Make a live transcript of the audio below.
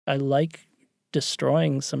I like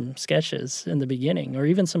destroying some sketches in the beginning or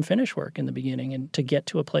even some finish work in the beginning and to get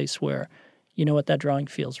to a place where, you know what, that drawing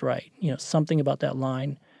feels right. You know, something about that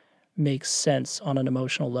line makes sense on an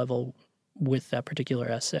emotional level with that particular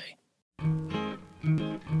essay.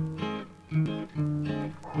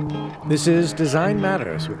 This is Design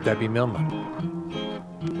Matters with Debbie Millman.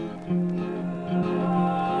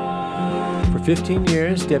 For 15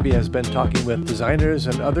 years, Debbie has been talking with designers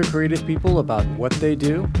and other creative people about what they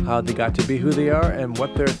do, how they got to be who they are, and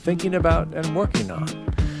what they're thinking about and working on.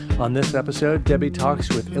 On this episode, Debbie talks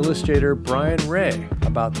with illustrator Brian Rea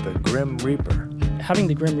about the Grim Reaper. Having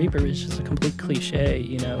the Grim Reaper is just a complete cliche.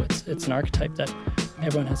 You know, it's an archetype that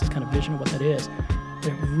everyone has this kind of vision of what that is.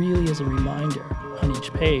 But it really is a reminder on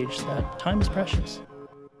each page that time is precious.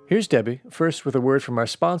 Here's Debbie, first with a word from our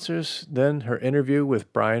sponsors, then her interview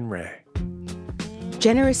with Brian Rea.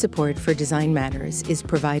 Generous support for Design Matters is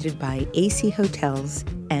provided by AC Hotels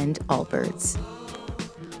and Allbirds.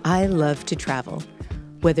 I love to travel,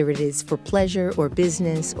 whether it is for pleasure or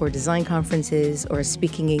business or design conferences or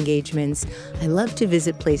speaking engagements. I love to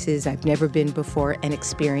visit places I've never been before and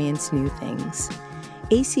experience new things.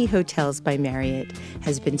 AC Hotels by Marriott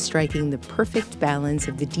has been striking the perfect balance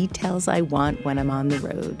of the details I want when I'm on the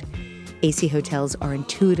road. AC Hotels are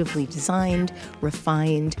intuitively designed,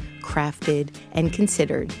 refined, crafted, and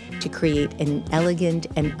considered to create an elegant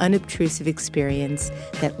and unobtrusive experience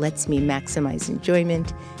that lets me maximize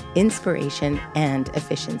enjoyment, inspiration, and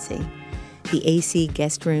efficiency. The AC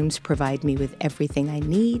guest rooms provide me with everything I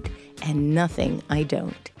need and nothing I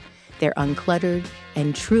don't. They're uncluttered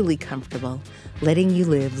and truly comfortable, letting you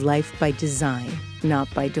live life by design,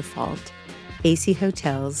 not by default. AC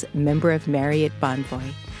Hotels, member of Marriott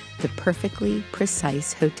Bonvoy, the perfectly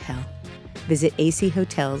precise hotel. Visit AC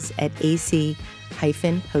Hotels at ac-hotels.com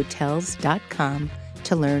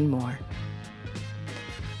to learn more.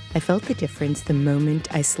 I felt the difference the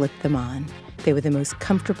moment I slipped them on. They were the most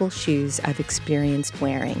comfortable shoes I've experienced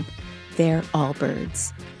wearing. They're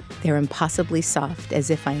Allbirds. They're impossibly soft,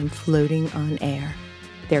 as if I am floating on air.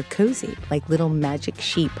 They're cozy, like little magic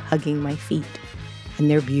sheep hugging my feet.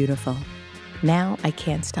 And they're beautiful. Now I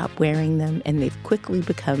can't stop wearing them, and they've quickly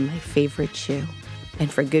become my favorite shoe.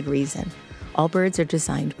 And for good reason. Allbirds are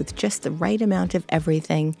designed with just the right amount of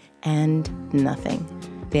everything and nothing.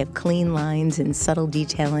 They have clean lines and subtle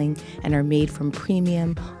detailing and are made from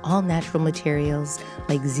premium, all-natural materials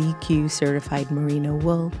like ZQ-certified merino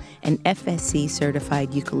wool and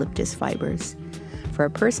FSC-certified eucalyptus fibers. For a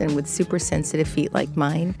person with super sensitive feet like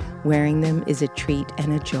mine, wearing them is a treat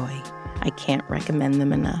and a joy. I can't recommend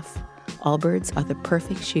them enough. Allbirds are the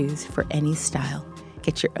perfect shoes for any style.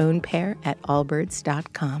 Get your own pair at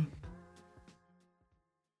allbirds.com.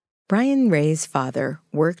 Brian Rea's father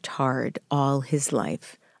worked hard all his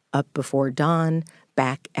life, up before dawn,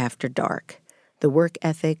 back after dark. The work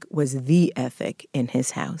ethic was the ethic in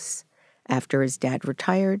his house. After his dad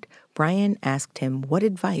retired, Brian asked him what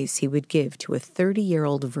advice he would give to a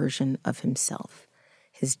 30-year-old version of himself.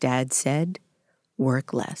 His dad said,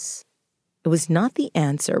 "Work less." It was not the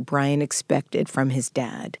answer Brian expected from his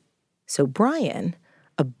dad. So Brian,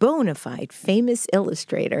 a bona fide famous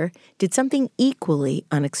illustrator, did something equally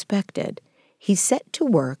unexpected. He set to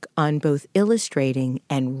work on both illustrating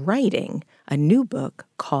and writing a new book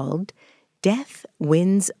called Death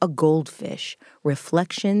Wins a Goldfish: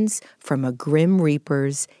 Reflections from a Grim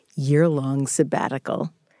Reaper's Year-Long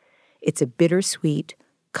Sabbatical. It's a bittersweet,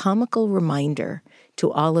 comical reminder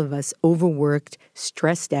to all of us overworked,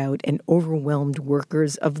 stressed out, and overwhelmed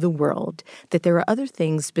workers of the world that there are other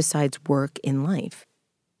things besides work in life.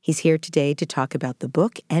 He's here today to talk about the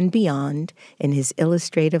book and beyond in his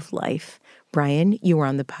illustrative life. Brian, you were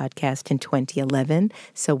on the podcast in 2011,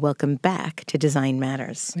 so welcome back to Design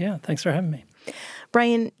Matters. Yeah, thanks for having me.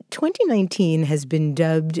 Brian, 2019 has been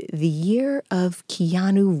dubbed the year of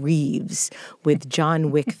Keanu Reeves, with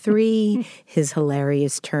John Wick 3, his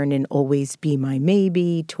hilarious turn in Always Be My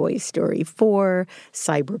Maybe, Toy Story 4,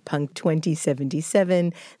 Cyberpunk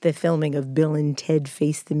 2077, the filming of Bill and Ted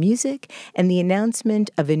Face the Music, and the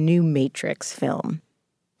announcement of a new Matrix film.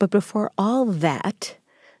 But before all that,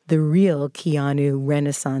 the real Keanu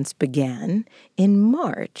Renaissance began in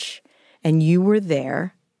March, and you were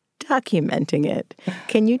there documenting it.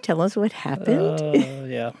 Can you tell us what happened?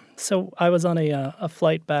 Yeah. So I was on a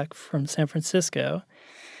flight back from San Francisco,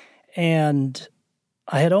 and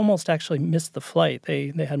I had almost actually missed the flight.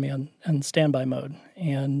 They had me on standby mode,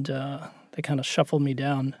 and they kind of shuffled me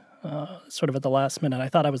down sort of at the last minute. I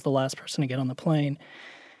thought I was the last person to get on the plane.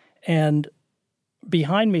 And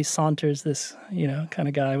behind me saunters this, kind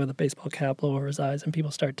of guy with a baseball cap low over his eyes, and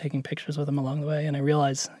people start taking pictures with him along the way. And I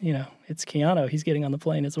realize, it's Keanu. He's getting on the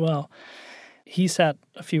plane as well. He sat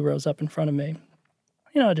a few rows up in front of me,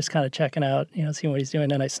 just kind of checking out, seeing what he's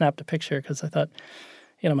doing. And I snapped a picture because I thought,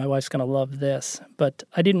 my wife's going to love this. But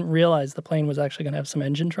I didn't realize the plane was actually going to have some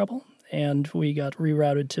engine trouble. And we got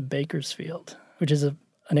rerouted to Bakersfield, which is an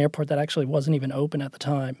airport that actually wasn't even open at the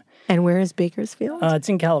time. And where is Bakersfield? It's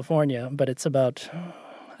in California, but I'd say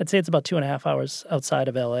it's about 2.5 hours outside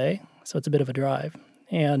of L.A., so it's a bit of a drive.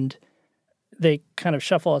 And they kind of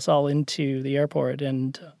shuffle us all into the airport,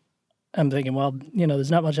 and I'm thinking, well,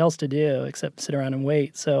 there's not much else to do except sit around and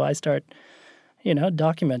wait. So I start,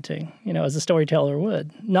 documenting, as a storyteller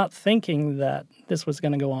would, not thinking that this was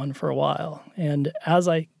going to go on for a while. And as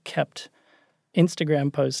I kept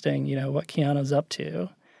Instagram posting, what Keanu's up to,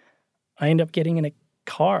 I end up getting in a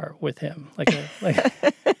car with him,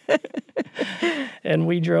 and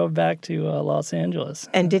we drove back to Los Angeles.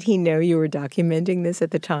 And did he know you were documenting this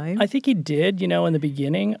at the time? I think he did, in the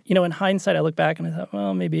beginning. In hindsight, I look back and I thought,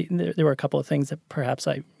 well, maybe there were a couple of things that perhaps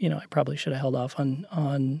I probably should have held off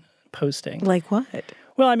on posting. Like what?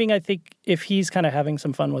 Well, I think if he's kind of having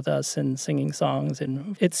some fun with us and singing songs,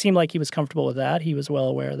 and it seemed like he was comfortable with that. He was well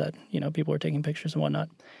aware that, people were taking pictures and whatnot.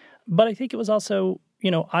 But I think it was also,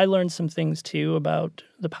 I learned some things too about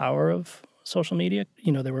the power of social media.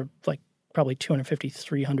 There were probably 250,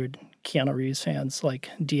 300 Keanu Reeves fans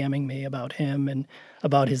DMing me about him and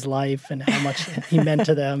about his life and how much he meant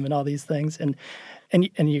to them and all these things. And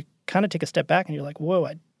you kind of take a step back and you're like, whoa,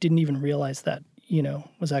 I didn't even realize that,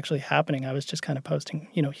 was actually happening. I was just kind of posting,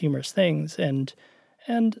 humorous things and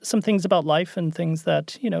some things about life and things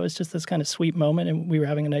that, it's just this kind of sweet moment, and we were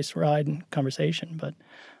having a nice ride and conversation. But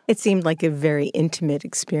it seemed like a very intimate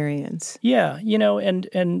experience. Yeah,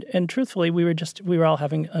 and truthfully, we were all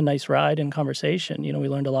having a nice ride and conversation. We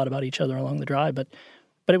learned a lot about each other along the drive, but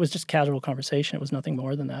it was just casual conversation. It was nothing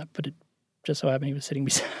more than that. But it just so happened he was sitting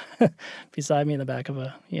beside me in the back of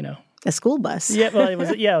a school bus. Yeah, well, it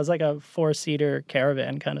was like a 4-seater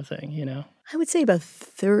caravan kind of thing, I would say about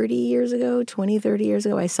 30 years ago,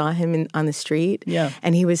 I saw him on the street. Yeah.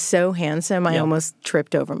 And he was so handsome, I almost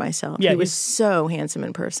tripped over myself. Yeah, he was so handsome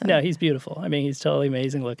in person. Yeah, he's beautiful. He's totally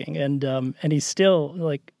amazing looking. And he's still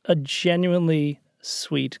a genuinely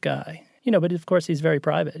sweet guy. But of course he's very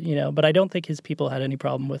private, But I don't think his people had any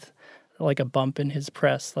problem with a bump in his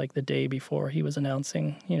press the day before he was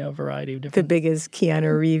announcing, a variety of different... The biggest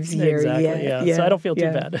Keanu Reeves year. Exactly, yeah. So I don't feel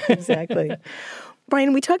too bad. Exactly.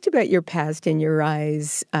 Brian, we talked about your past and your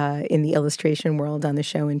rise in the illustration world on the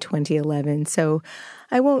show in 2011, so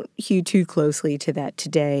I won't hew too closely to that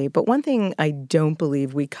today. But one thing I don't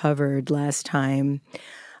believe we covered last time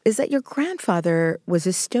is that your grandfather was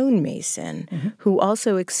a stonemason who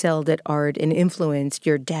also excelled at art and influenced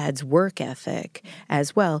your dad's work ethic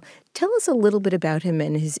as well. Tell us a little bit about him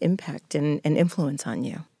and his impact and influence on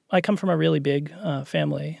you. I come from a really big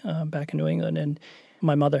family back in New England, and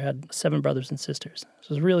my mother had 7 brothers and sisters. So it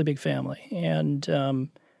was a really big family. And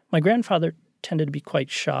my grandfather tended to be quite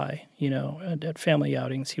shy. At family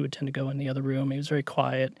outings, he would tend to go in the other room. He was very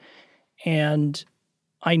quiet. And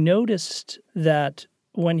I noticed that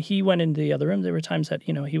when he went into the other room, there were times that,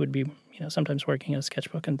 he would be, sometimes working in a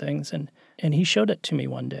sketchbook and things. And he showed it to me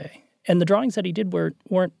one day. And the drawings that he did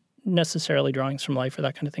weren't necessarily drawings from life or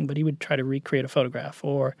that kind of thing, but he would try to recreate a photograph.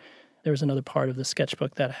 Or there was another part of the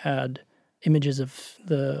sketchbook that had images of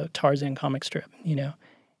the Tarzan comic strip,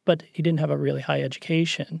 But he didn't have a really high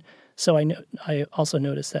education. So I also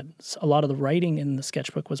noticed that a lot of the writing in the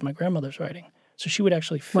sketchbook was my grandmother's writing. So she would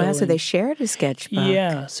actually fill in. So they shared a sketchbook.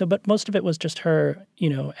 Yeah. But most of it was just her,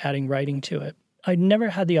 adding writing to it. I never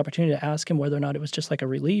had the opportunity to ask him whether or not it was just like a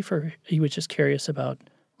relief or he was just curious about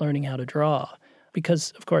learning how to draw.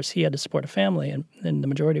 Because, of course, he had to support a family, and the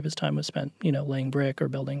majority of his time was spent, laying brick or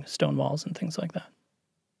building stone walls and things like that.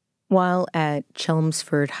 While at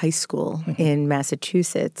Chelmsford High School in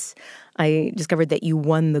Massachusetts, I discovered that you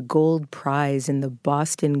won the gold prize in the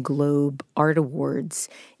Boston Globe Art Awards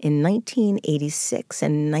in 1986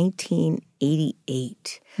 and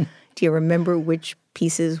 1988. Do you remember which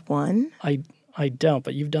pieces won? I don't,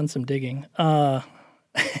 but you've done some digging. We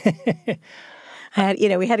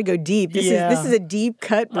had to go deep. This is a deep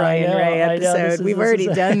cut Brian Rea episode. We've already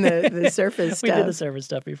done the surface stuff. We did the surface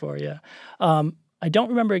stuff before, yeah. I don't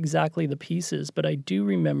remember exactly the pieces, but I do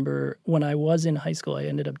remember when I was in high school, I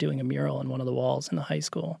ended up doing a mural on one of the walls in the high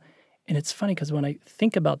school. And it's funny because when I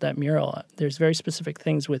think about that mural, there's very specific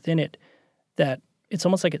things within it that it's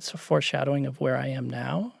almost like it's a foreshadowing of where I am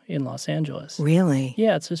now in Los Angeles. Really?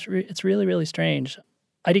 Yeah, it's really, really strange.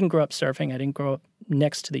 I didn't grow up surfing. I didn't grow up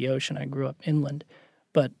next to the ocean. I grew up inland.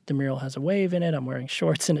 But the mural has a wave in it. I'm wearing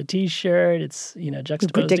shorts and a T-shirt. It's,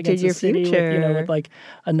 juxtaposed against the city with like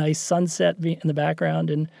a nice sunset in the background.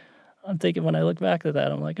 And I'm thinking when I look back at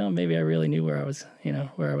that, I'm like, oh, maybe I really knew where I was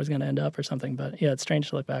going to end up or something. But yeah, it's strange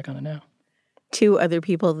to look back on it now. Two other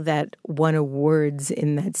people that won awards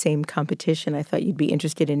in that same competition I thought you'd be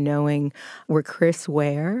interested in knowing were Chris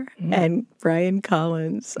Ware and Brian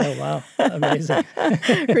Collins. Oh, wow. Amazing.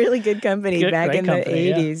 Really good company back in the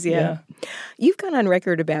 80s. Yeah. You've gone on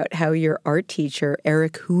record about how your art teacher,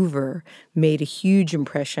 Eric Hoover, made a huge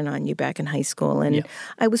impression on you back in high school. And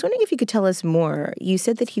I was wondering if you could tell us more. You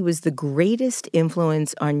said that he was the greatest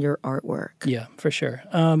influence on your artwork. Yeah, for sure.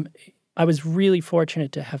 I was really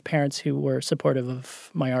fortunate to have parents who were supportive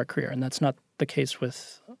of my art career, and that's not the case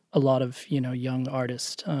with a lot of young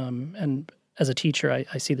artists. And as a teacher,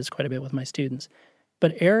 I see this quite a bit with my students.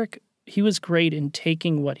 But Eric, he was great in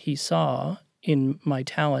taking what he saw in my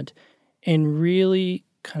talent and really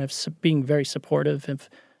kind of being very supportive of,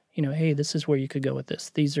 hey, this is where you could go with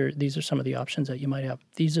this. These are some of the options that you might have.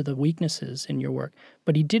 These are the weaknesses in your work.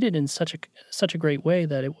 But he did it in such a great way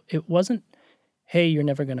that it wasn't, hey, you're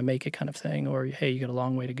never going to make it kind of thing, or hey, you got a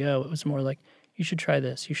long way to go. It was more like, you should try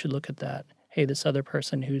this. You should look at that. Hey, this other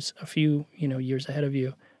person who's a few years ahead of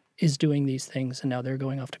you is doing these things, and now they're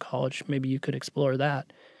going off to college. Maybe you could explore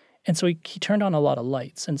that. And so he turned on a lot of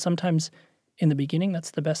lights. And sometimes in the beginning,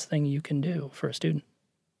 that's the best thing you can do for a student.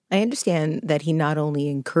 I understand that he not only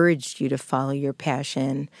encouraged you to follow your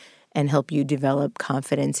passion and help you develop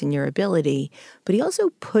confidence in your ability, but he also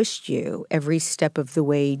pushed you every step of the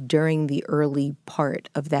way during the early part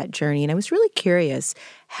of that journey. And I was really curious,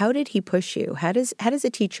 how did he push you? How does a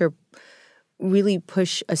teacher really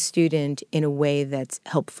push a student in a way that's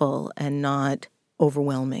helpful and not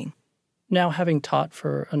overwhelming? Now, having taught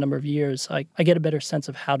for a number of years, I get a better sense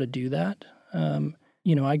of how to do that.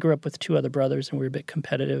 I grew up with two other brothers, and we were a bit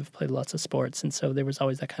competitive, played lots of sports, and so there was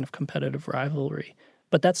always that kind of competitive rivalry.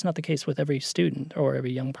 But that's not the case with every student or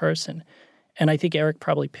every young person. And I think Eric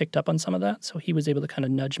probably picked up on some of that, so he was able to kind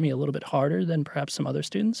of nudge me a little bit harder than perhaps some other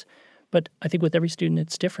students. But I think with every student,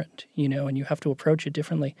 it's different, and you have to approach it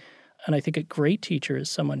differently. And I think a great teacher is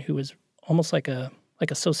someone who is almost like a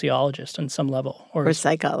sociologist on some level. Or a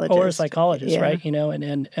psychologist. Right?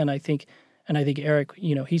 And I think Eric,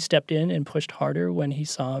 he stepped in and pushed harder when he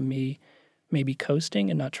saw me maybe coasting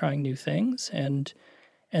and not trying new things.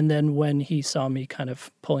 And then when he saw me kind of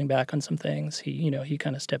pulling back on some things, he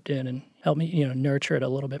kind of stepped in and helped me, nurture it a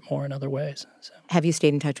little bit more in other ways. So. Have you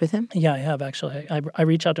stayed in touch with him? Yeah, I have, actually. I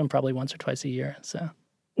reach out to him probably once or twice a year. So.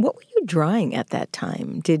 What were you drawing at that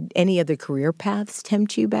time? Did any other career paths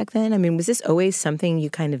tempt you back then? I mean, was this always something you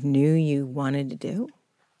kind of knew you wanted to do?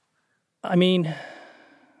 I mean,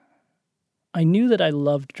 I knew that I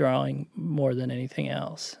loved drawing more than anything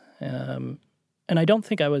else. And I don't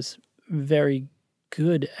think I was very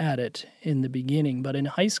good at it in the beginning, but in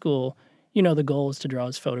high school, the goal is to draw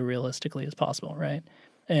as photorealistically as possible, right?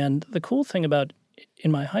 And the cool thing about in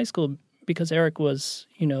my high school, because Eric was,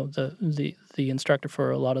 the instructor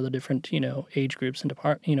for a lot of the different, age groups and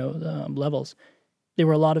levels, there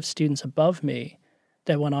were a lot of students above me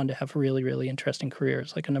that went on to have really, really interesting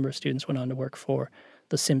careers. Like a number of students went on to work for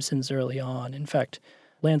The Simpsons early on. In fact,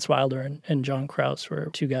 Lance Wilder and John Krause were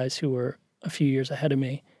two guys who were a few years ahead of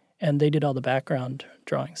me, and they did all the background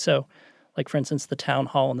drawing. So, like, for instance, the town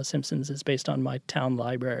hall in The Simpsons is based on my town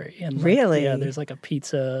library. And really? Yeah, there's like a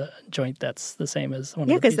pizza joint that's the same as one of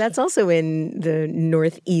the because that's also in the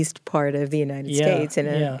northeast part of the United States in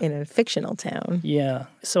a fictional town. Yeah.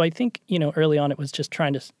 So I think, early on it was just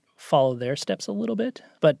trying to follow their steps a little bit.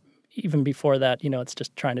 But even before that, it's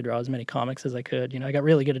just trying to draw as many comics as I could. I got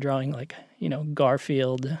really good at drawing, like,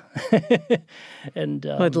 Garfield. And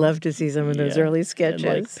I'd love to see some of those early sketches.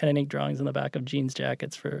 And, like, pen and ink drawings on the back of jeans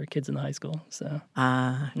jackets for kids in the high school. So.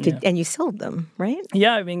 And you sold them, right?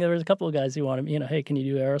 Yeah, I mean, there was a couple of guys who wanted, hey, can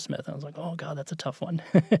you do Aerosmith? I was like, oh, God, that's a tough one.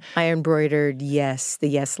 I embroidered the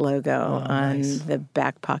Yes logo on the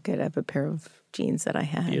back pocket of a pair of jeans that I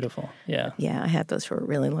had. Beautiful, yeah. Yeah, I had those for a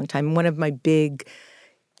really long time. One of my big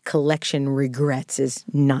collection regrets is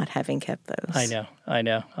not having kept those. I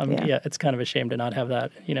know. It's kind of a shame to not have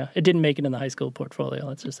that. It didn't make it in the high school portfolio,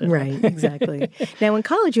 let's just say. Right, exactly. Now, in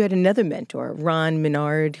college, you had another mentor, Ron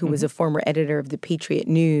Menard, who was a former editor of the Patriot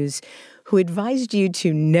News, who advised you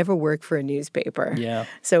to never work for a newspaper. Yeah.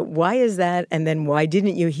 So why is that? And then why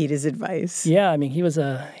didn't you heed his advice? Yeah, I mean, he was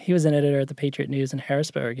an editor at the Patriot News in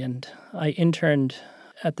Harrisburg, and I interned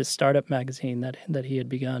at this startup magazine that he had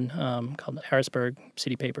begun called the Harrisburg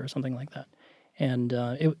City Paper or something like that. And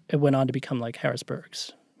it went on to become like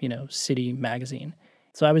Harrisburg's, city magazine.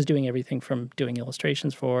 So I was doing everything from doing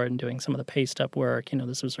illustrations for it and doing some of the paste up work.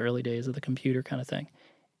 This was early days of the computer kind of thing.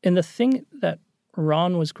 And the thing that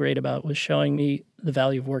Ron was great about was showing me the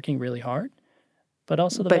value of working really hard, but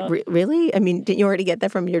also the value. Really? I mean, didn't you already get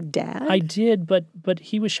that from your dad? I did, but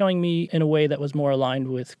he was showing me in a way that was more aligned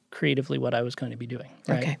with creatively what I was going to be doing.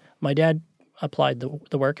 Right? Okay. My dad applied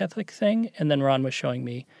the work ethic thing, and then Ron was showing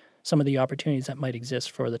me some of the opportunities that might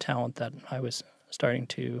exist for the talent that I was starting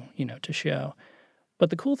to show. But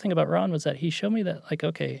the cool thing about Ron was that he showed me that, like,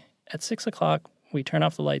 okay, at 6 o'clock, we turn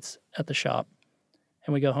off the lights at the shop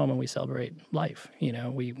and we go home and we celebrate life. We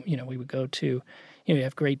would go to, we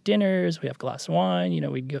have great dinners, we have a glass of wine,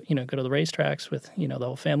 we'd go, go to the racetracks with, the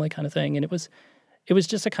whole family kind of thing. And it was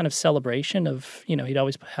just a kind of celebration of, he'd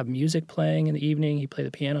always have music playing in the evening. He'd play the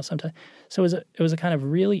piano sometimes. So it was a kind of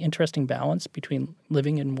really interesting balance between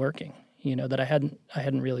living and working, that I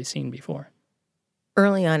hadn't really seen before.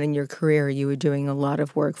 Early on in your career, you were doing a lot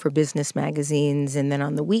of work for business magazines, and then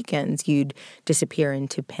on the weekends, you'd disappear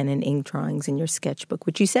into pen and ink drawings in your sketchbook,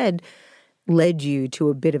 which you said led you to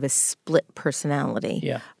a bit of a split personality.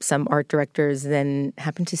 Yeah. Some art directors then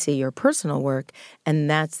happen to see your personal work, and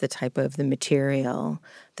that's the type of the material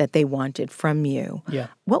that they wanted from you. Yeah.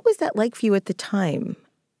 What was that like for you at the time?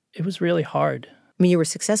 It was really hard. I mean, you were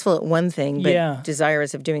successful at one thing, but Yeah.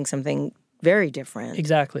 desirous of doing something very different.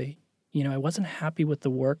 Exactly. I wasn't happy with the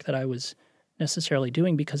work that I was necessarily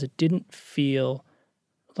doing because it didn't feel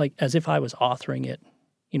like as if I was authoring it,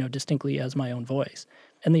 distinctly as my own voice.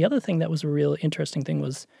 And the other thing that was a real interesting thing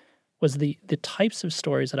was the types of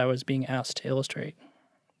stories that I was being asked to illustrate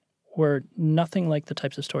were nothing like the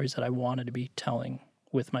types of stories that I wanted to be telling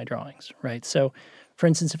with my drawings, right? So, for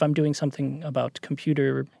instance, if I'm doing something about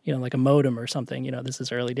computer, like a modem or something, this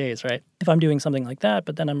is early days, right? If I'm doing something like that,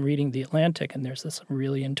 but then I'm reading The Atlantic and there's this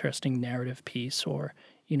really interesting narrative piece, or,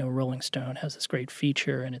 Rolling Stone has this great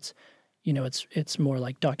feature and it's more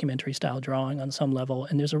like documentary style drawing on some level.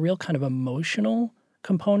 And there's a real kind of emotional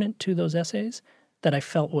component to those essays that I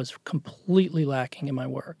felt was completely lacking in my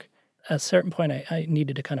work. At a certain point, I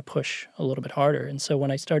needed to kind of push a little bit harder. And so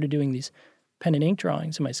when I started doing these pen and ink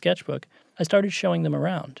drawings in my sketchbook, I started showing them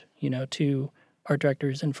around, to art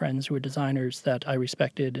directors and friends who were designers that I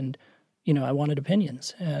respected, and, I wanted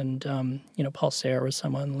opinions. And, Paul Sayre was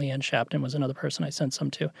someone, Leanne Shapton was another person I sent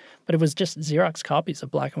some to. But it was just Xerox copies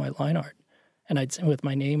of black and white line art. And I'd send with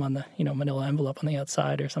my name on the, manila envelope on the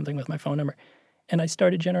outside or something with my phone number. And I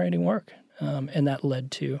started generating work, and that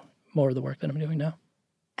led to more of the work that I'm doing now.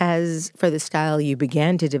 As for the style you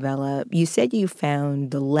began to develop, you said you found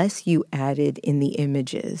the less you added in the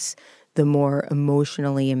images, the more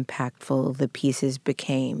emotionally impactful the pieces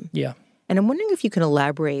became. Yeah. And I'm wondering if you can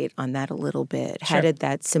elaborate on that a little bit. Sure. How did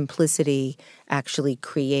that simplicity actually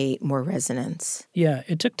create more resonance? Yeah,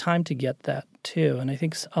 it took time to get that too. And I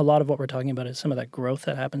think a lot of what we're talking about is some of that growth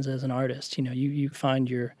that happens as an artist. You find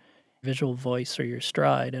your visual voice or your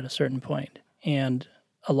stride at a certain point. And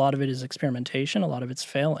a lot of it is experimentation, a lot of it's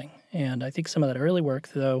failing. And I think some of that early work,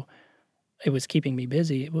 though, it was keeping me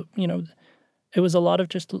busy. It was a lot of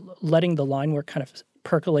just letting the line work kind of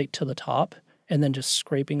percolate to the top and then just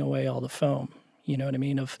scraping away all the foam,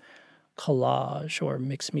 of collage or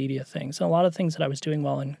mixed media things. And a lot of things that I was doing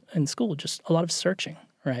while in school, just a lot of searching,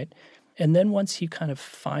 right? And then once you kind of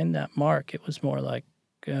find that mark, it was more like,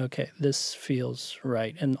 okay, this feels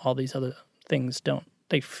right. And all these other things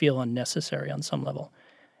they feel unnecessary on some level.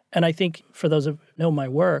 And I think for those who know my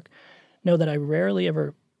work, know that I rarely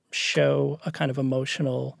ever show a kind of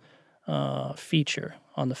emotional feature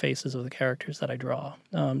on the faces of the characters that I draw.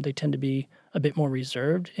 They tend to be a bit more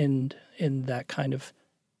reserved in that kind of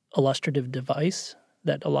illustrative device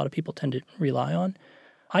that a lot of people tend to rely on.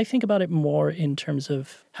 I think about it more in terms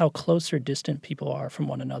of how close or distant people are from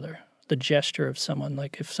one another. The gesture of someone,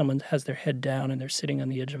 like if someone has their head down and they're sitting on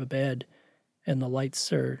the edge of a bed and the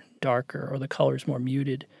lights are darker or the color's more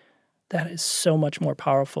muted, that is so much more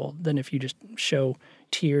powerful than if you just show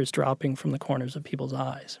tears dropping from the corners of people's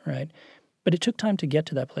eyes, right? But it took time to get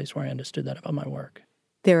to that place where I understood that about my work.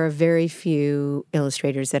 There are very few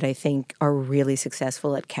illustrators that I think are really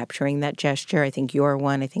successful at capturing that gesture. I think you're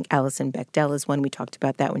one. I think Alison Bechdel is one. We talked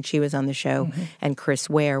about that when she was on the show. Mm-hmm. And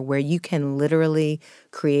Chris Ware, where you can literally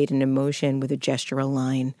create an emotion with a gestural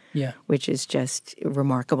line, which is just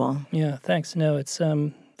remarkable. Yeah, thanks. No, it's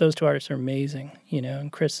those two artists are amazing,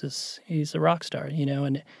 and Chris he's a rock star,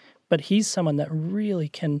 but he's someone that really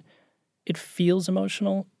can, it feels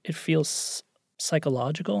emotional, it feels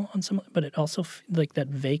psychological on some, but it also like that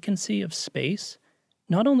vacancy of space,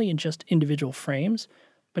 not only in just individual frames,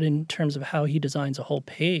 but in terms of how he designs a whole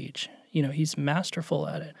page. He's masterful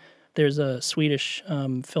at it. There's a Swedish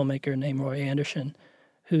filmmaker named Roy Andersson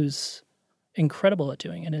who's incredible at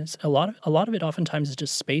doing it. And it's a lot of it oftentimes is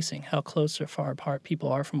just spacing, how close or far apart people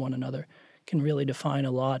are from one another can really define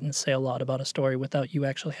a lot and say a lot about a story without you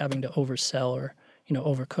actually having to oversell or,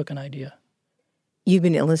 overcook an idea. You've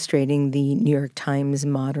been illustrating the New York Times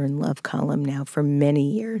Modern Love column now for many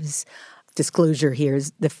years. Disclosure here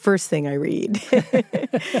is the first thing I read.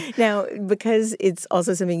 Now, because it's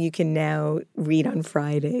also something you can now read on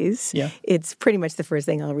Fridays, it's pretty much the first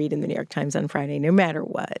thing I'll read in the New York Times on Friday, no matter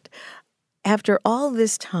what. After all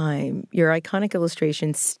this time, your iconic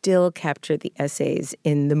illustrations still capture the essays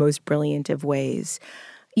in the most brilliant of ways.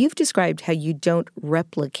 You've described how you don't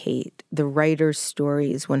replicate the writer's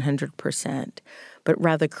stories 100%, but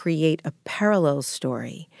rather create a parallel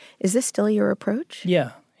story. Is this still your approach?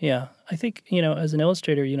 Yeah. I think, as an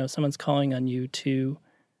illustrator, someone's calling on you to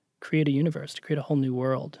create a universe, to create a whole new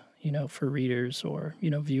world, for readers or,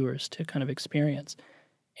 viewers to kind of experience.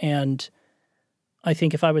 And I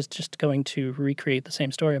think if I was just going to recreate the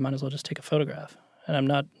same story, I might as well just take a photograph. And I'm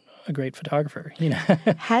not a great photographer,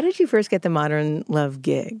 How did you first get the Modern Love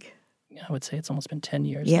gig? I would say it's almost been 10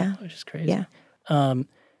 years now, which is crazy. Yeah.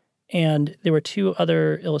 And there were two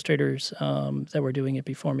other illustrators that were doing it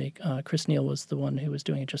before me. Chris Neal was the one who was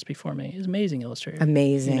doing it just before me. He's an amazing illustrator.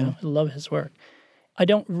 Amazing. I love his work. I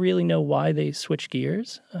don't really know why they switched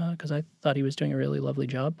gears because I thought he was doing a really lovely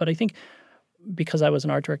job. But I think because I was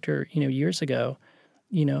an art director, years ago,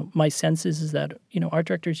 my sense is that, art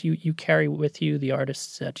directors, you carry with you the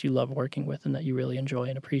artists that you love working with and that you really enjoy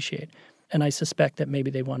and appreciate. And I suspect that maybe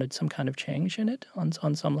they wanted some kind of change in it on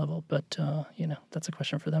some level. But, that's a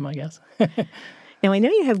question for them, I guess. Now, I know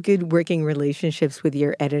you have good working relationships with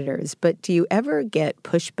your editors, but do you ever get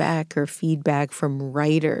pushback or feedback from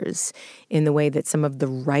writers in the way that some of the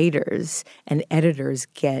writers and editors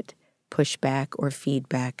get pushback or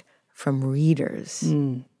feedback from readers?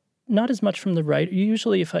 Not as much from the writer.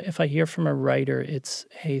 Usually if I hear from a writer, it's,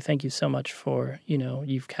 hey, thank you so much for,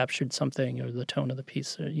 you've captured something or the tone of the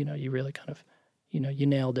piece, or, you really kind of, you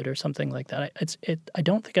nailed it or something like that. I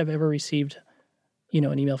don't think I've ever received,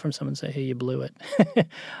 an email from someone say, hey, you blew it,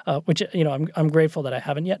 which, I'm grateful that I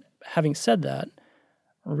haven't yet. Having said that,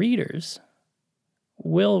 readers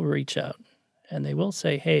will reach out and they will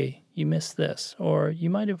say, hey, you missed this, or you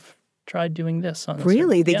might have tried doing this on this.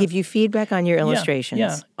 Really? They give you feedback on your illustrations?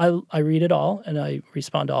 Yeah. I read it all and I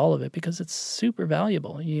respond to all of it because it's super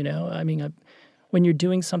valuable, I mean, when you're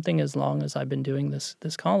doing something as long as I've been doing this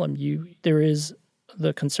column, there is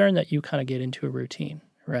the concern that you kind of get into a routine,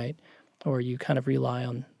 right? Or you kind of rely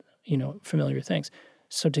on, familiar things.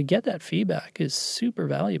 So to get that feedback is super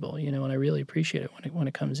valuable, and I really appreciate it when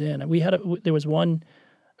it comes in. And there was one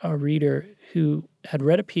reader who had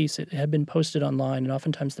read a piece. It had been posted online, and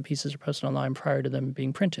oftentimes the pieces are posted online prior to them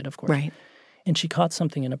being printed, of course. Right. And she caught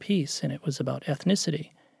something in a piece, and it was about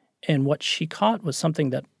ethnicity. And what she caught was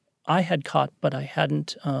something that I had caught, but I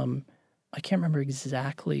hadn't, I can't remember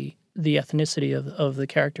exactly the ethnicity of the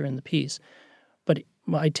character in the piece. But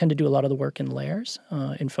I tend to do a lot of the work in layers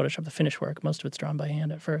in Photoshop, the finished work. Most of it's drawn by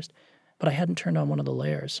hand at first. But I hadn't turned on one of the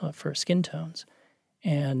layers for skin tones.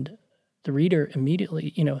 And the reader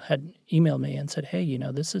immediately, had emailed me and said, hey,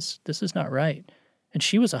 this is not right. And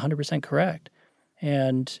she was 100% correct.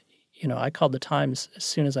 And, I called the Times as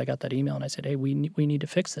soon as I got that email and I said, hey, we need to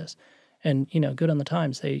fix this. And, good on the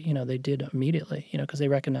Times. They did immediately, because they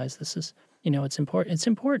recognize this is, it's important. It's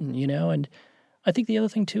important, and I think the other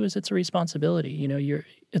thing too is it's a responsibility.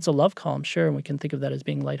 It's a love column, sure, and we can think of that as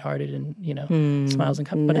being lighthearted and, smiles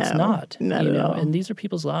and but it's not at all. And these are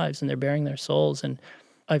people's lives and they're bearing their souls. And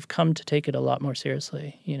I've come to take it a lot more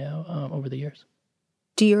seriously, over the years.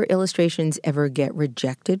 Do your illustrations ever get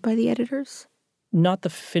rejected by the editors? Not the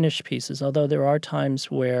finished pieces, although there are times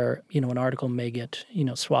where, an article may get,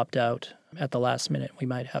 swapped out at the last minute. We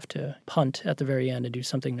might have to punt at the very end and do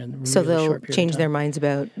something in a really so they'll short period change of time. their minds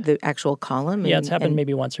about the actual column? Yeah, it's happened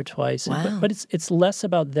maybe once or twice. Wow. But it's less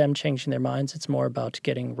about them changing their minds. It's more about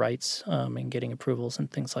getting rights and getting approvals and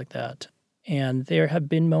things like that. And there have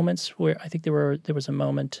been moments where I think there was a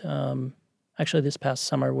moment, actually this past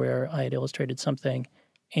summer, where I had illustrated something,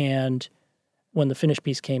 and when the finished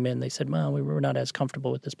piece came in, they said, well, we were not as comfortable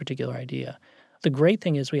with this particular idea. The great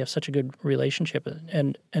thing is we have such a good relationship,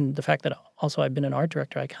 and the fact that also I've been an art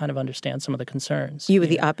director, I kind of understand some of the concerns. You were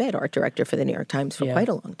the op-ed art director for the New York Times for quite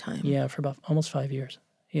a long time. Yeah, for about almost 5 years.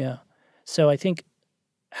 Yeah. So I think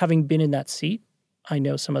having been in that seat, I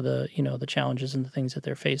know some of the, the challenges and the things that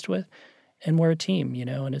they're faced with. And we're a team,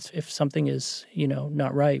 and if something is,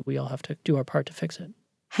 not right, we all have to do our part to fix it.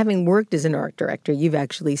 Having worked as an art director, you've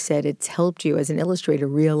actually said it's helped you as an illustrator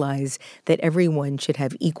realize that everyone should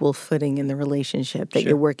have equal footing in the relationship, that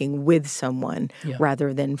you're working with someone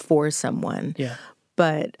rather than for someone. Yeah.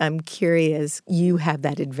 But I'm curious, you have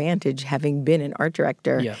that advantage having been an art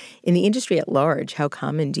director. Yeah. In the industry at large, how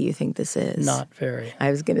common do you think this is? Not very. I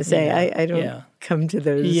was going to say, I don't come to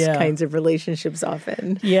those kinds of relationships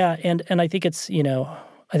often. Yeah, and I think it's,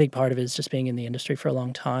 I think part of it is just being in the industry for a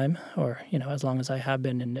long time, or, as long as I have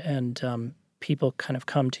been, and people kind of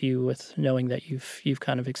come to you with knowing that you've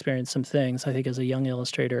kind of experienced some things. I think as a young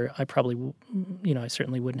illustrator, I probably, I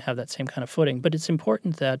certainly wouldn't have that same kind of footing. But it's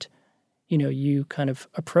important that, you kind of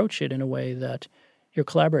approach it in a way that you're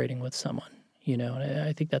collaborating with someone, and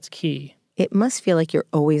I think that's key. It must feel like you're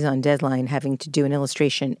always on deadline having to do an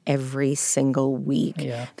illustration every single week.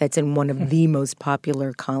 Yeah. That's in one of the most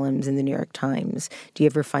popular columns in the New York Times. Do you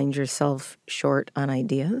ever find yourself short on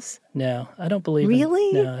ideas? No, I don't believe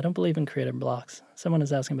Really? No, I don't believe in creative blocks. Someone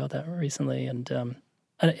was asking about that recently, and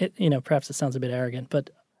perhaps it sounds a bit arrogant, but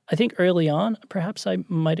I think early on, perhaps I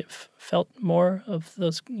might have felt more of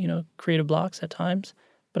those, creative blocks at times.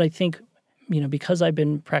 But I think, because I've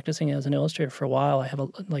been practicing as an illustrator for a while, I have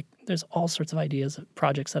there's all sorts of ideas of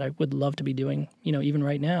projects that I would love to be doing, even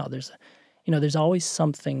right now. There's always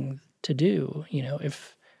something to do,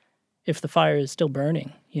 if the fire is still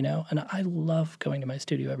burning, and I love going to my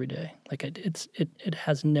studio every day. Like it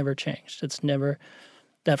has never changed.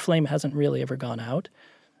 That flame hasn't really ever gone out.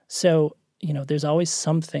 So, there's always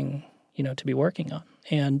something, to be working on.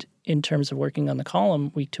 And in terms of working on the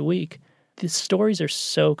column week to week, the stories are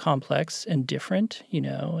so complex and different,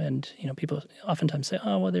 and, people oftentimes say,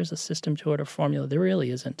 oh, well, there's a system to it or formula. There really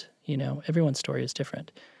isn't. Everyone's story is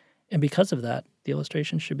different. And because of that, the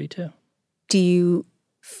illustration should be too. Do you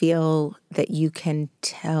feel that you can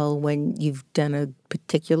tell when you've done a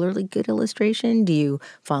particularly good illustration? Do you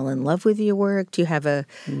fall in love with your work? Do you have a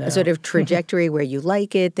sort of trajectory where you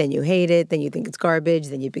like it, then you hate it, then you think it's garbage,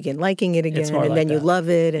 then you begin liking it again, and then you love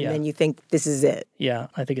it, and then you think this is it? Yeah,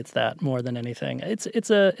 I think it's that more than anything.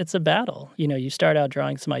 It's a battle. You start out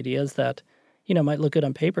drawing some ideas that, might look good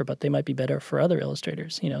on paper, but they might be better for other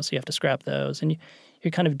illustrators, so you have to scrap those. And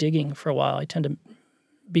you're kind of digging for a while. I tend to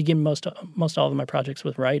begin most all of my projects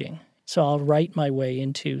with writing. So I'll write my way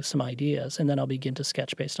into some ideas, and then I'll begin to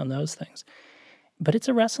sketch based on those things. But it's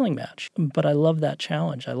a wrestling match. But I love that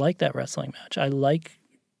challenge. I like that wrestling match. I like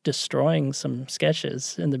destroying some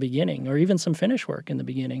sketches in the beginning, or even some finish work in the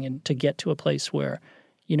beginning, and to get to a place where,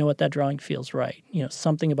 that drawing feels right.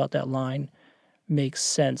 Something about that line makes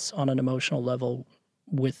sense on an emotional level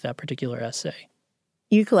with that particular essay.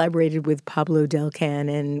 You collaborated with Pablo Del Can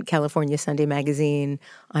and California Sunday Magazine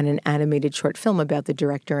on an animated short film about the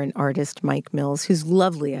director and artist Mike Mills, who's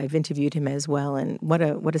lovely. I've interviewed him as well, and what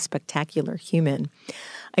a spectacular human.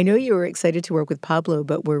 I know you were excited to work with Pablo,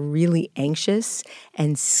 but were really anxious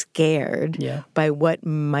and scared by what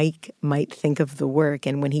Mike might think of the work.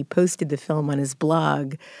 And when he posted the film on his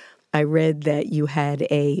blog, I read that you had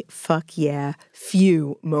a fuck yeah,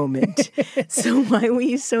 phew moment. So why were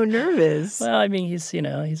you so nervous? Well, I mean, he's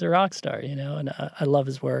a rock star, and I love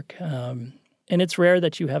his work. And it's rare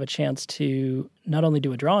that you have a chance to not only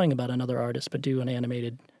do a drawing about another artist, but do an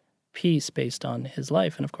animated piece based on his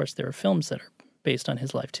life. And of course, there are films that are based on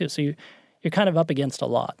his life too. So you're kind of up against a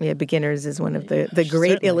lot. Yeah, Beginners is one of the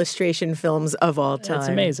great illustration films of all time. It's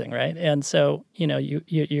amazing, right? And so,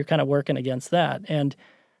 you're kind of working against that. And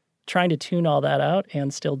trying to tune all that out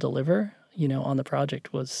and still deliver, on the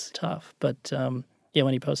project was tough. But,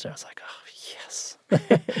 when he posted, I was like, oh, yes.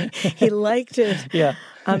 He liked it. Yeah.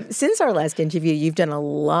 Since our last interview, you've done a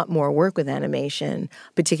lot more work with animation,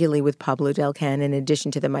 particularly with Pablo Del Can. In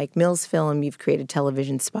addition to the Mike Mills film, you've created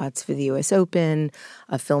television spots for the U.S. Open,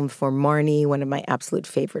 a film for Marnie, one of my absolute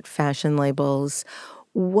favorite fashion labels.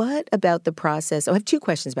 What about the process? I have two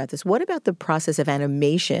questions about this. What about the process of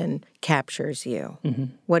animation captures you? Mm-hmm.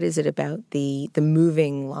 What is it about the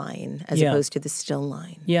moving line as opposed to the still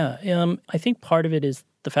line? Yeah, I think part of it is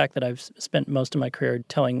the fact that I've spent most of my career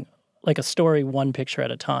telling like a story one picture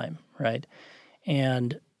at a time, right?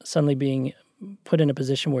 And suddenly being put in a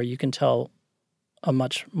position where you can tell a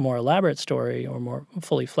much more elaborate story or more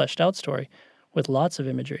fully fleshed out story with lots of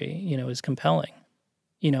imagery, is compelling.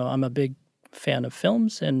 I'm a big fan of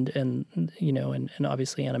films and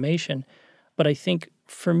obviously animation, but I think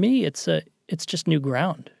for me it's just new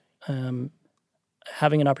ground.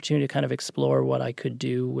 Having an opportunity to kind of explore what I could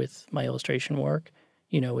do with my illustration work,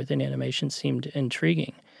 within animation seemed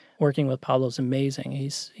intriguing. Working with Pablo's amazing.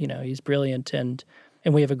 He's brilliant, and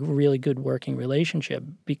we have a really good working relationship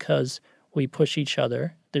because we push each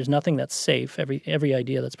other. There's nothing that's safe. Every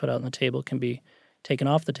idea that's put out on the table can be taken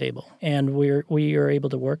off the table. And we are able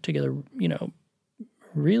to work together,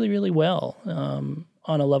 really, really well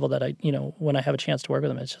on a level that when I have a chance to work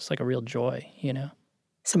with him, it's just like a real joy.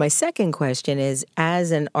 So my second question is,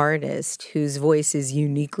 as an artist whose voice is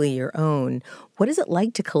uniquely your own, what is it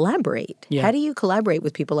like to collaborate? Yeah. How do you collaborate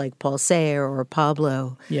with people like Paul Sayre or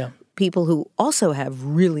Pablo? Yeah. People who also have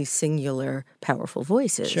really singular, powerful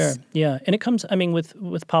voices. Sure. Yeah. And it comes,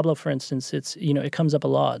 with Pablo, for instance, it's, it comes up a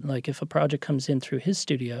lot. Like if a project comes in through his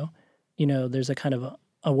studio, there's a kind of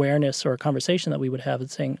awareness or a conversation that we would have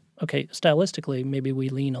that's saying, okay, stylistically, maybe we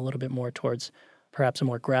lean a little bit more towards perhaps a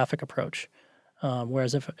more graphic approach.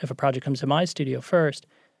 Whereas if a project comes to my studio first,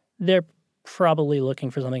 they're probably looking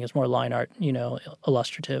for something that's more line art,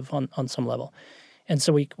 illustrative on some level. And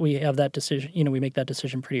so we have that decision, we make that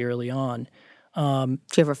decision pretty early on. Do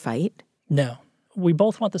you ever fight? No. We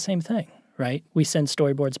both want the same thing, right? We send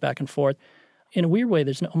storyboards back and forth. In a weird way,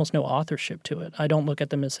 there's almost no authorship to it. I don't look at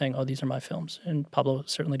them as saying, oh, these are my films. And Pablo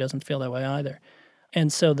certainly doesn't feel that way either.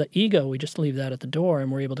 And so the ego, we just leave that at the door,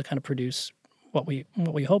 and we're able to kind of produce what we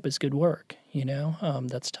hope is good work,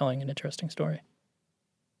 that's telling an interesting story.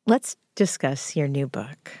 Let's discuss your new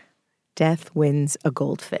book, Death Wins a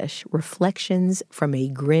Goldfish, Reflections from a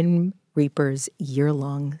Grim Reaper's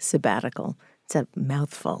Year-Long Sabbatical. It's a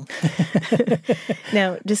mouthful.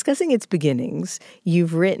 Now, discussing its beginnings,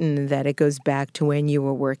 you've written that it goes back to when you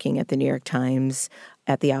were working at the New York Times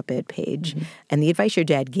at the op-ed page, and the advice your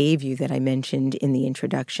dad gave you that I mentioned in the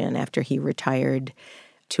introduction after he retired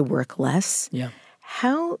to work less. Yeah.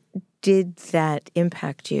 How did that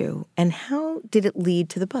impact you, and how did it lead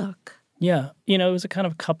to the book? Yeah. It was a kind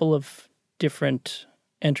of couple of different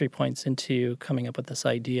entry points into coming up with this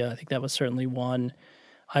idea. I think that was certainly one.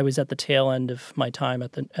 I was at the tail end of my time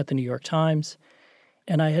at the New York Times,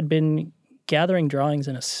 and I had been gathering drawings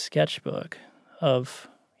in a sketchbook of,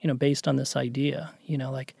 based on this idea,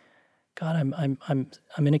 like, God,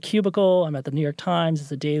 I'm in a cubicle. I'm at the New York Times.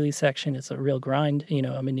 It's a daily section. It's a real grind.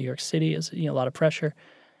 I'm in New York City. It's a lot of pressure,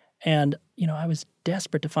 and I was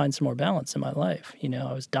desperate to find some more balance in my life.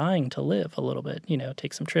 I was dying to live a little bit.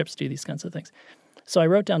 Take some trips, do these kinds of things. So I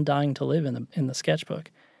wrote down "dying to live" in the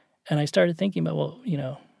sketchbook, and I started thinking about,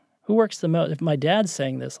 who works the most? If my dad's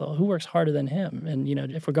saying this, well, who works harder than him? And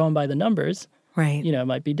if we're going by the numbers, right? It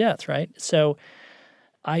might be death, right? So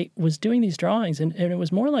I was doing these drawings, and it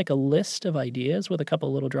was more like a list of ideas with a couple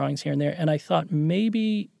of little drawings here and there. And I thought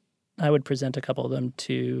maybe I would present a couple of them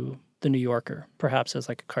to the New Yorker, perhaps as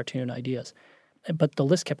like cartoon ideas. But the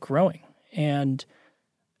list kept growing, and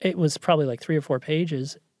it was probably like 3 or 4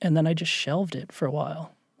 pages. And then I just shelved it for a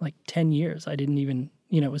while, like 10 years. I didn't even,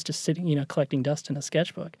 it was just sitting, collecting dust in a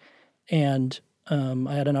sketchbook. And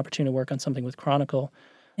I had an opportunity to work on something with Chronicle,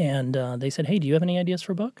 and they said, hey, do you have any ideas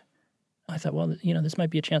for a book? I thought, well, this might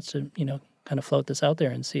be a chance to, kind of float this out there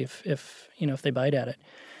and see if they bite at it.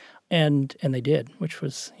 And they did, which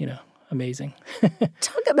was, amazing.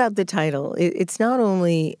 Talk about the title. It's not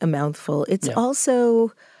only a mouthful, it's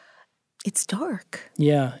also, it's dark.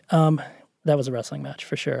 Yeah. That was a wrestling match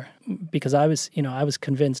for sure, because I was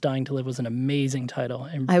convinced "Dying to Live" was an amazing title.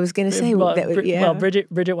 And I was going to say, well,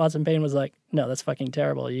 Bridget Watson Payne was like, "No, that's fucking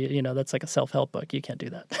terrible. That's like a self-help book. You can't do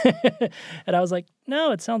that." And I was like,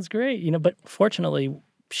 "No, it sounds great." But fortunately,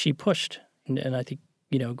 she pushed, and I think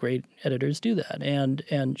great editors do that.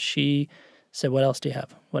 And she said, "What else do you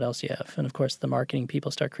have? What else do you have?" And of course, the marketing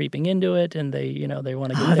people start creeping into it, and they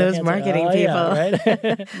want to get their those hands marketing on, people,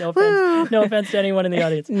 yeah, right? No offense to anyone in the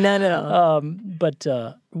audience. None at all. But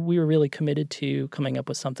we were really committed to coming up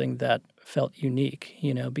with something that felt unique,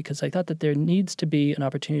 because I thought that there needs to be an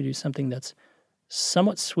opportunity to do something that's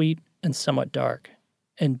somewhat sweet and somewhat dark,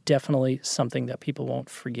 and definitely something that people won't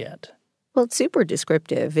forget. Well, it's super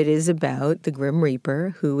descriptive. It is about the Grim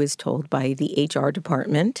Reaper who is told by the HR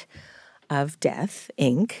department of Death,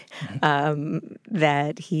 Inc.,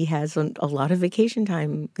 that he has a lot of vacation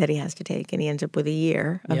time that he has to take, and he ends up with a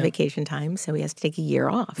year of vacation time, so he has to take a year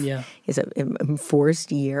off. Yeah. It's a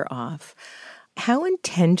enforced year off. How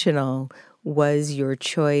intentional was your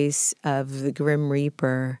choice of the Grim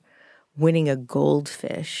Reaper winning a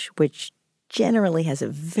goldfish, which generally has a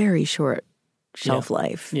very short shelf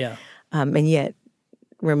life, and yet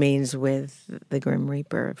remains with the Grim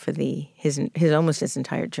Reaper for his almost his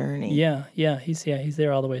entire journey? He's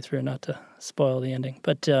there all the way through. Not to spoil the ending,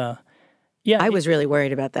 but I was really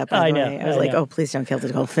worried about that. By the way, I was like, "Oh, please don't kill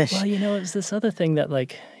the goldfish." Well, it was this other thing that,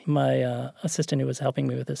 like, my assistant who was helping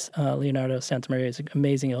me with this, Leonardo Santamaria, is an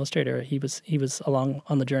amazing illustrator. He was along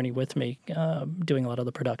on the journey with me, doing a lot of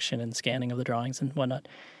the production and scanning of the drawings and whatnot.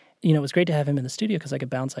 It was great to have him in the studio because I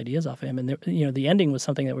could bounce ideas off of him. And the ending was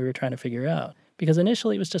something that we were trying to figure out, because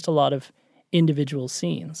initially it was just a lot of individual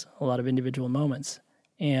scenes, a lot of individual moments.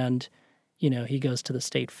 And, he goes to the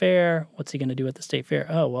state fair. What's he going to do at the state fair?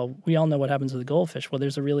 Oh, well, we all know what happens with the goldfish. Well,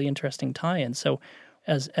 there's a really interesting tie-in. So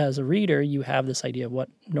as a reader, you have this idea of what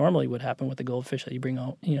normally would happen with the goldfish that you bring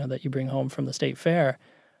home, from the state fair.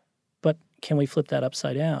 But can we flip that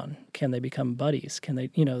upside down? Can they become buddies? Can they,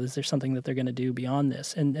 is there something that they're going to do beyond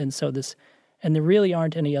this? And so and there really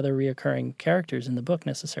aren't any other reoccurring characters in the book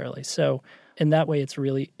necessarily. So in that way,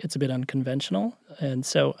 it's a bit unconventional. And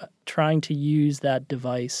so trying to use that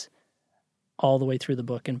device all the way through the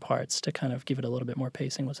book in parts to kind of give it a little bit more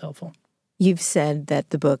pacing was helpful. You've said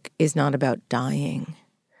that the book is not about dying,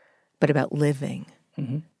 but about living.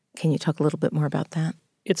 Mm-hmm. Can you talk a little bit more about that?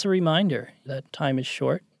 It's a reminder that time is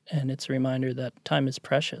short, and it's a reminder that time is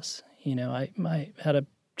precious. I had a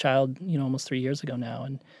child, almost 3 years ago now,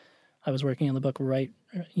 and I was working on the book right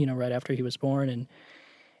after he was born,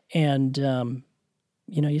 and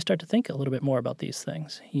you start to think a little bit more about these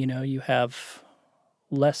things. You have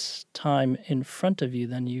less time in front of you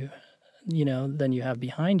than you have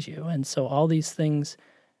behind you, and so all these things,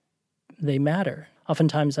 they matter.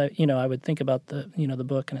 Oftentimes, I would think about the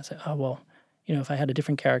book, and I say, oh well, if I had a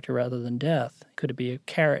different character rather than death, could it be a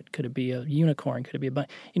carrot? Could it be a unicorn? Could it be a bunny?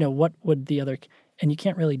 What would the other? And you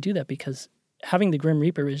can't really do that because having the Grim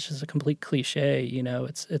Reaper is just a complete cliche.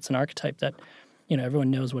 It's an archetype that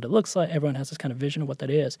everyone knows what it looks like. Everyone has this kind of vision of what that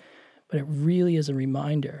is, but it really is a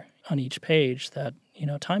reminder on each page that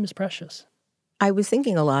time is precious. I was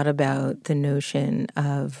thinking a lot about the notion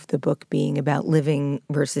of the book being about living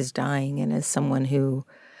versus dying, and as someone who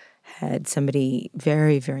had somebody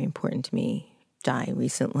very, very important to me die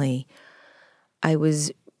recently, I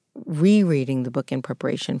was rereading the book in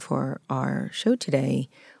preparation for our show today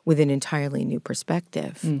with an entirely new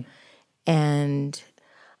perspective. And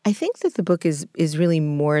I think that the book is really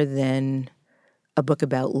more than a book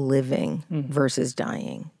about living versus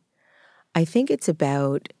dying. I think it's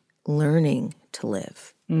about learning to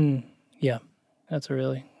live. Yeah, that's a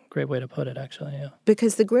really great way to put it, actually, yeah.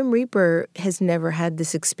 Because the Grim Reaper has never had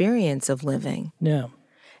this experience of living. No.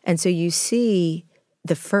 And so you see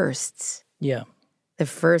the firsts. Yeah. The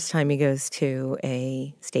first time he goes to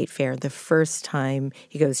a state fair, the first time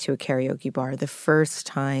he goes to a karaoke bar, the first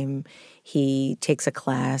time he takes a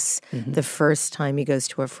class, the first time he goes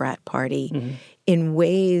to a frat party, in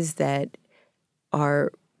ways that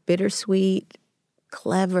are bittersweet,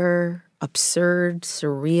 clever, absurd,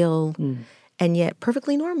 surreal, and yet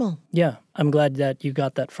perfectly normal. Yeah, I'm glad that you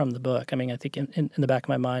got that from the book. I mean, I think in the back of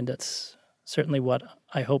my mind, that's certainly what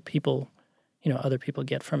I hope people, other people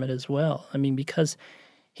get from it as well. I mean, because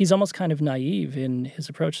he's almost kind of naive in his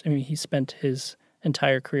approach. I mean, he spent his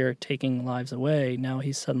entire career taking lives away. Now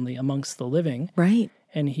he's suddenly amongst the living. Right.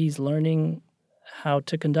 And he's learning how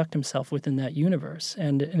to conduct himself within that universe.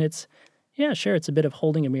 And it's, yeah, sure, it's a bit of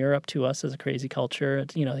holding a mirror up to us as a crazy culture.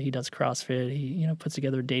 It's, he does CrossFit. He, puts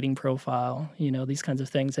together a dating profile, these kinds of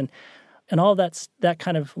things. And all that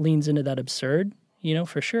kind of leans into that absurd,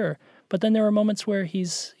 for sure. But then there are moments where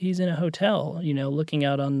he's in a hotel, looking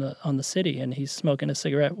out on the city, and he's smoking a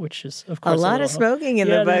cigarette, which is, of course, a lot of smoking in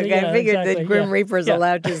the book. I figured that Grim Reaper's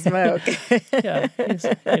allowed to smoke. Yeah,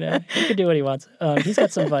 he can do what he wants. He's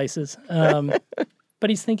got some vices. But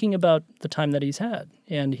he's thinking about the time that he's had,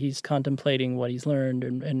 and he's contemplating what he's learned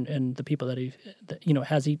and the people that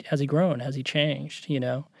has he grown? Has he changed?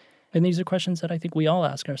 And these are questions that I think we all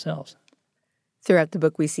ask ourselves. Throughout the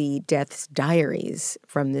book, we see Death's diaries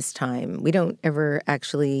from this time. We don't ever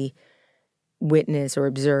actually witness or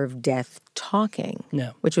observe Death talking,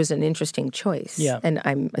 no, which was an interesting choice. Yeah. And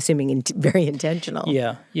I'm assuming very intentional.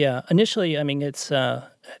 Yeah. Initially, I mean, it's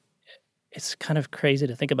kind of crazy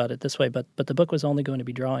to think about it this way, but the book was only going to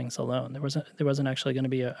be drawings alone. There wasn't actually going to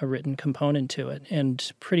be a written component to it.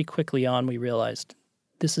 And pretty quickly on, we realized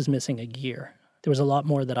this is missing a gear. There was a lot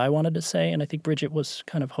more that I wanted to say, and I think Bridget was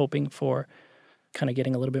kind of hoping for kind of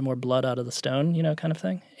getting a little bit more blood out of the stone, kind of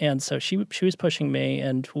thing. And so she was pushing me,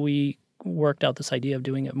 and we worked out this idea of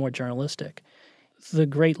doing it more journalistic. The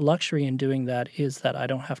great luxury in doing that is that I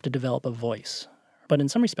don't have to develop a voice. But in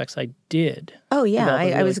some respects, I did. Oh yeah,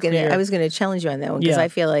 really I was gonna challenge you on that one because I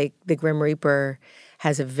feel like the Grim Reaper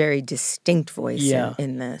has a very distinct voice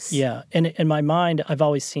in this. Yeah, and in my mind, I've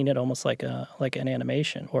always seen it almost like an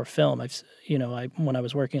animation or film. When I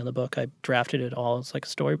was working on the book, I drafted it all as like a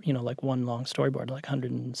story, like one long storyboard, like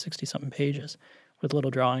 160 something pages, with little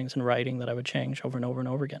drawings and writing that I would change over and over and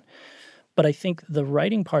over again. But I think the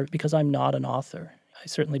writing part, because I'm not an author, I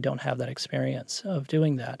certainly don't have that experience of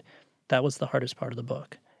doing that. That was the hardest part of the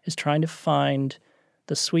book, is trying to find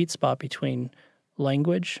the sweet spot between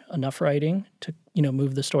language, enough writing to,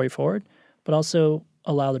 move the story forward, but also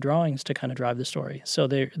allow the drawings to kind of drive the story. So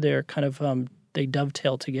they're kind of they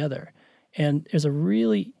dovetail together. And there's a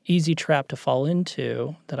really easy trap to fall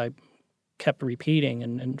into that I kept repeating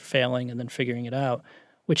and failing and then figuring it out,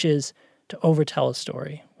 which is to overtell a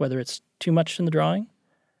story, whether it's too much in the drawing,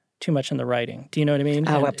 too much in the writing. Do you know what I mean?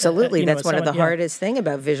 Oh, And, absolutely. you know, That's one of the hardest thing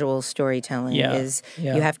about visual storytelling is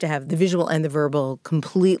you have to have the visual and the verbal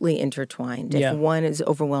completely intertwined. If one is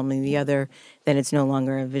overwhelming the other, then it's no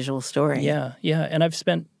longer a visual story. Yeah. And I've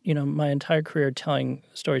spent, my entire career telling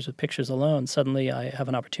stories with pictures alone. Suddenly I have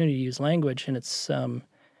an opportunity to use language, and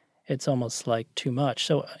it's almost like too much.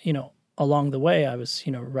 So, along the way I was,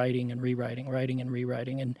 writing and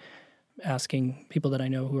rewriting, and asking people that I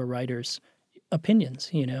know who are writers opinions,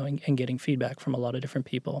 and getting feedback from a lot of different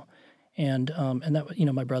people. And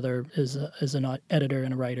that, my brother is an editor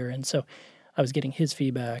and a writer. And so I was getting his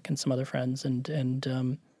feedback and some other friends, and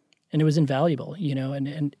it was invaluable,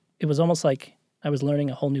 and it was almost like I was learning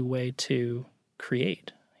a whole new way to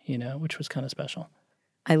create, which was kind of special.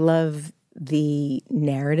 I love the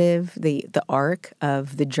narrative, the arc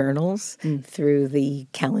of the journals through the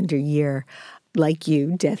calendar year. Like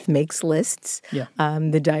you, Death makes lists. Yeah.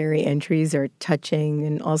 The diary entries are touching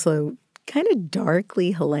and also kind of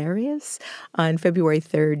darkly hilarious. On February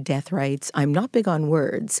 3rd, Death writes, "I'm not big on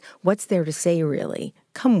words. What's there to say, really?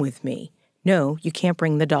 Come with me. No, you can't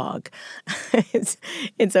bring the dog."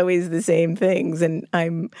 It's always the same things. And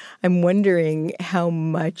I'm wondering how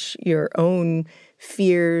much your own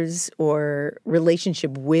fears or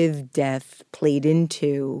relationship with death played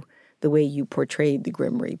into the way you portrayed the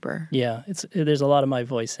Grim Reaper. Yeah, there's a lot of my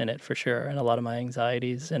voice in it for sure, and a lot of my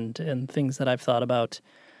anxieties and things that I've thought about.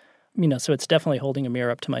 So it's definitely holding a mirror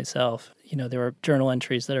up to myself. There are journal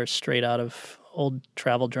entries that are straight out of old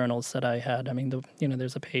travel journals that I had. I mean,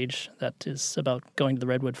 there's a page that is about going to the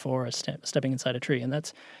redwood forest, stepping inside a tree, and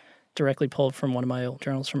that's directly pulled from one of my old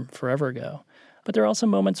journals from forever ago. But there are also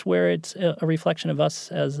moments where it's a reflection of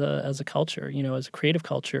us as a culture, as a creative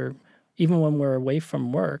culture. Even when we're away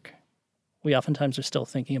from work, we oftentimes are still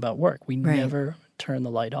thinking about work. We never turn the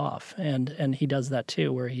light off. And he does that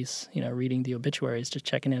too, where he's, reading the obituaries, just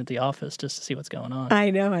checking in at the office just to see what's going on. I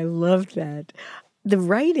know. I love that. The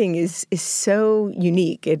writing is so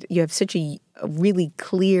unique. You have such a really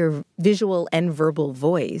clear visual and verbal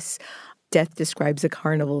voice. Death describes a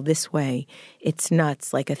carnival this way. "It's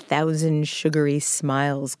nuts, like 1,000 sugary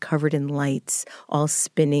smiles covered in lights, all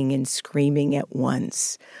spinning and screaming at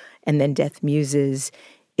once." And then Death muses,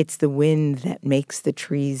 "It's the wind that makes the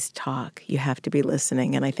trees talk. You have to be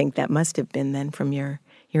listening." And I think that must have been then from your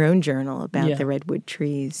own journal about the redwood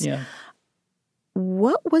trees. Yeah.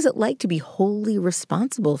 What was it like to be wholly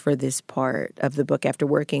responsible for this part of the book after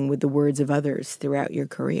working with the words of others throughout your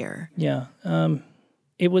career? Yeah.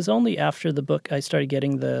 It was only after the book I started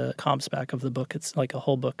getting the comps back of the book. It's like a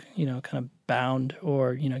whole book, kind of bound,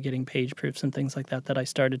 or, getting page proofs and things like that, that I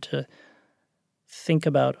started to think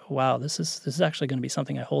about, wow, this is actually going to be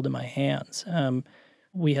something I hold in my hands.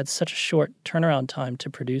 We had such a short turnaround time to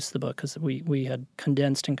produce the book because we had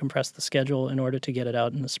condensed and compressed the schedule in order to get it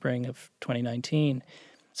out in the spring of 2019.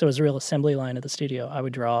 So it was a real assembly line at the studio. I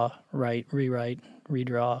would draw, write, rewrite,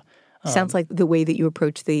 redraw. Sounds like the way that you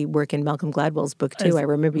approach the work in Malcolm Gladwell's book, too. I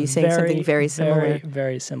remember you saying something very similar. Very,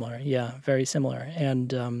 very similar. Yeah, very similar. And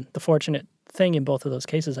the fortunate thing in both of those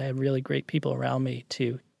cases, I had really great people around me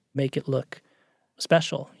to make it look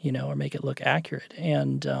special, or make it look accurate.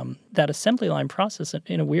 And that assembly line process,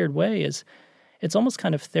 in a weird way, it's almost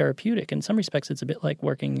kind of therapeutic. In some respects, it's a bit like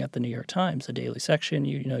working at the New York Times, a daily section.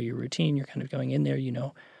 You know your routine. You're kind of going in there.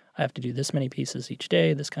 I have to do this many pieces each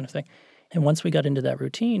day, this kind of thing. And once we got into that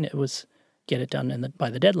routine, it was get it done by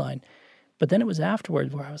the deadline. But then it was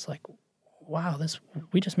afterward where I was like, wow,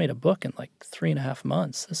 we just made a book in like 3.5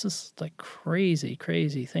 months. This is like crazy,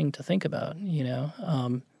 crazy thing to think about,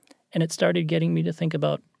 And it started getting me to think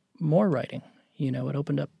about more writing. It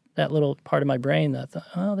opened up that little part of my brain that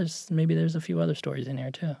thought, there's a few other stories in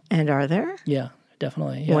here too. And are there? Yeah,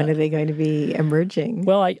 definitely. Yeah. When are they going to be emerging?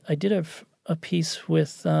 Well, I did a piece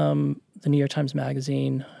with the New York Times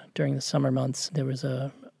Magazine during the summer months. There was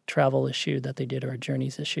a travel issue that they did, or a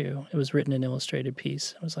journeys issue. It was written an illustrated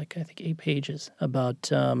piece. It was like, I think, 8 pages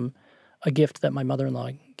about a gift that my mother-in-law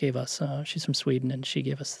gave us. She's from Sweden, and she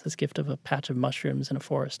gave us this gift of a patch of mushrooms in a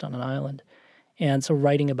forest on an island. And so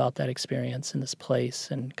writing about that experience in this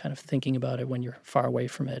place and kind of thinking about it when you're far away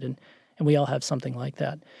from it. And we all have something like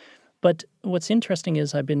that. But what's interesting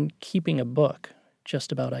is I've been keeping a book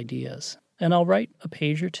just about ideas. And I'll write a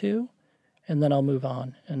page or two, and then I'll move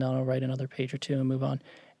on. And then I'll write another page or two and move on.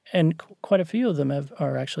 And quite a few of them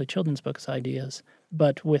are actually children's books ideas,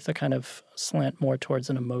 but with a kind of slant more towards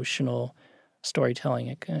an emotional storytelling,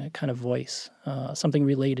 a kind of voice, something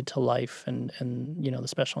related to life and the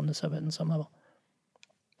specialness of it in some level.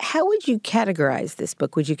 How would you categorize this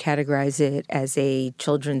book? Would you categorize it as a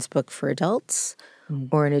children's book for adults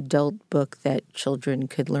or an adult book that children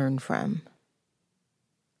could learn from?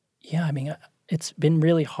 Yeah, I mean, it's been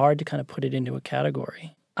really hard to kind of put it into a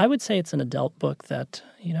category. I would say it's an adult book that,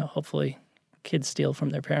 hopefully kids steal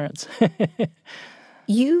from their parents.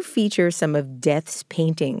 You feature some of Death's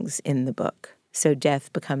paintings in the book. So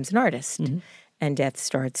Death becomes an artist, and Death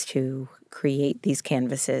starts to create these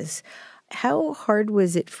canvases. How hard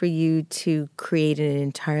was it for you to create an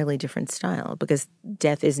entirely different style? Because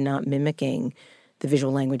Death is not mimicking the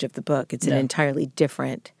visual language of the book. It's an entirely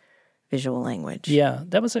different visual language. Yeah,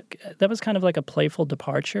 that was kind of like a playful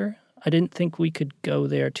departure. I didn't think we could go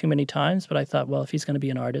there too many times, but I thought, well, if he's going to be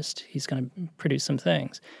an artist, he's going to produce some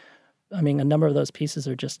things. I mean, a number of those pieces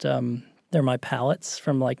are just, they're my palettes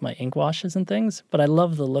from like my ink washes and things, but I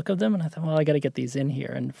love the look of them, and I thought, well, I got to get these in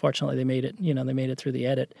here. And fortunately, they made it through the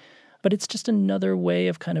edit. But it's just another way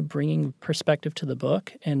of kind of bringing perspective to the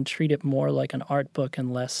book and treat it more like an art book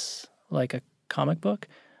and less like a comic book,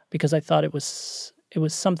 because I thought it was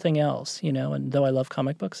something else, and though I love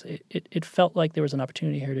comic books, it felt like there was an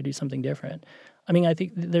opportunity here to do something different. I mean, I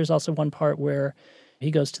think there's also one part where he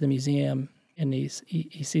goes to the museum and he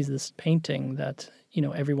sees this painting that,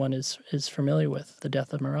 everyone is familiar with, The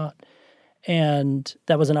Death of Marat. And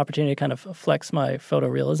that was an opportunity to kind of flex my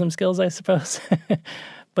photorealism skills, I suppose.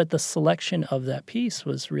 But the selection of that piece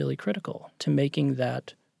was really critical to making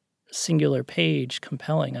that singular page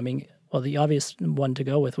compelling. I mean, well, the obvious one to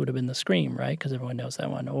go with would have been The Scream, right? Because everyone knows that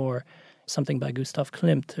one. Or something by Gustav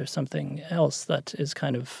Klimt or something else that is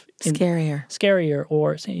kind of scarier,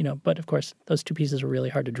 or, but of course, those two pieces were really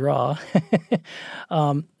hard to draw.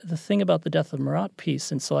 The thing about the Death of Marat piece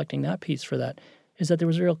and selecting that piece for that is that there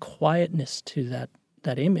was a real quietness to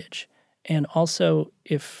that image. And also,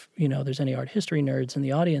 if, there's any art history nerds in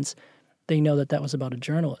the audience, they know that was about a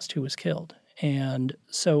journalist who was killed. And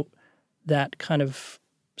so that kind of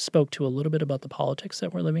spoke to a little bit about the politics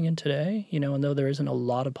that we're living in today, and though there isn't a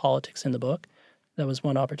lot of politics in the book, that was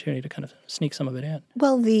one opportunity to kind of sneak some of it in.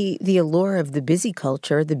 Well, the allure of the busy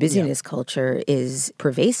culture, the busyness culture is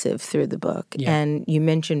pervasive through the book. Yeah. And you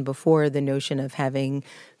mentioned before the notion of having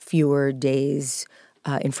fewer days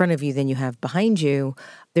in front of you than you have behind you.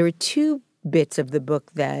 There were two bits of the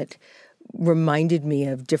book that reminded me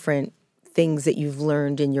of different things that you've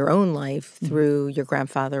learned in your own life through your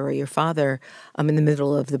grandfather or your father. In the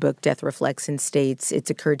middle of the book, Death reflects and states, it's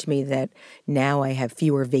occurred to me that now I have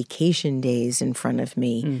fewer vacation days in front of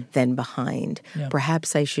me than behind. Yeah.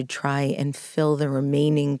 Perhaps I should try and fill the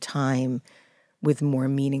remaining time with more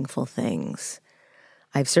meaningful things.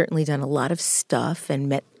 I've certainly done a lot of stuff and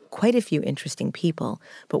met quite a few interesting people,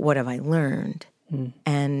 but what have I learned?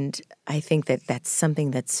 And I think that that's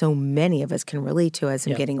something that so many of us can relate to as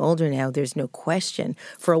I'm getting older now. There's no question.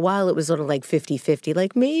 For a while, it was sort of like 50-50,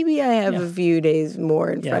 like maybe I have a few days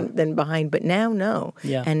more in front than behind, but now, no.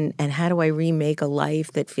 Yeah. And how do I remake a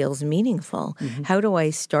life that feels meaningful? How do I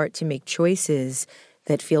start to make choices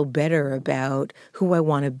that feel better about who I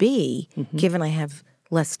want to be, given I have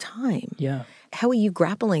less time? Yeah. How are you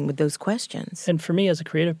grappling with those questions? And for me, as a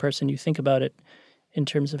creative person, you think about it in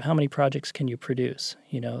terms of how many projects can you produce.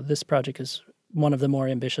 This project is one of the more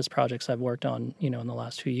ambitious projects I've worked on, in the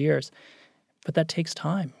last few years. But that takes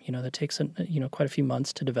time. That takes, quite a few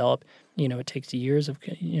months to develop. It takes years of,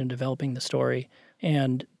 developing the story.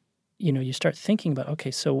 And, you start thinking about,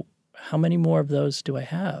 okay, so how many more of those do I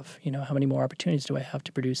have? How many more opportunities do I have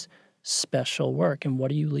to produce special work? And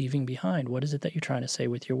what are you leaving behind? What is it that you're trying to say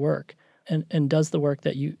with your work? And does the work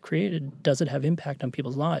that you created, does it have impact on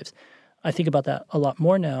people's lives? I think about that a lot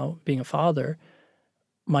more now, being a father.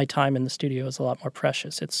 My time in the studio is a lot more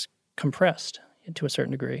precious. It's compressed to a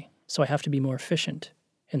certain degree. So I have to be more efficient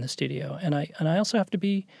in the studio. And I also have to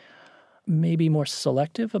be maybe more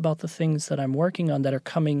selective about the things that I'm working on that are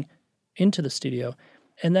coming into the studio.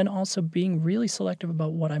 And then also being really selective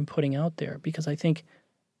about what I'm putting out there. Because I think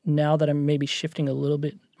now that I'm maybe shifting a little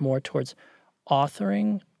bit more towards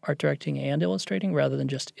authoring, art directing, and illustrating rather than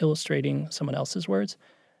just illustrating someone else's words.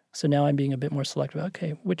 So now I'm being a bit more selective.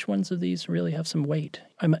 Okay, which ones of these really have some weight?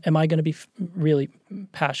 Am I going to be really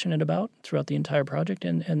passionate about throughout the entire project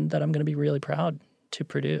and that I'm going to be really proud to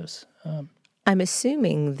produce? I'm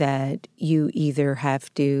assuming that you either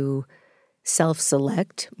have to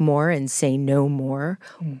self-select more and say no more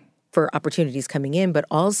for opportunities coming in, but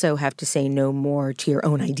also have to say no more to your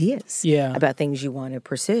own ideas about things you want to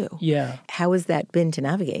pursue. Yeah. How has that been to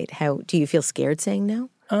navigate? How do you feel scared saying no?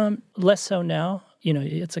 Less so now.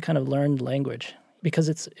 It's a kind of learned language. because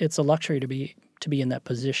it's a luxury to be in that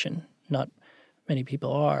position. Not many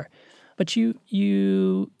people are. But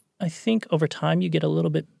I think over time you get a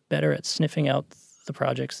little bit better at sniffing out the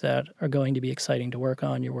projects that are going to be exciting to work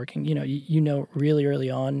on. You're working, you know really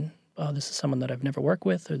early on, oh, this is someone that I've never worked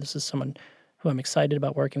with, or this is someone who I'm excited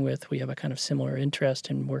about working with. We have a kind of similar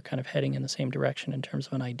interest, and we're kind of heading in the same direction in terms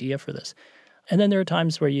of an idea for this. And then there are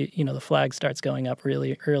times where the flag starts going up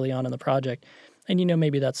really early on in the project, and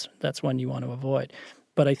maybe that's one you want to avoid.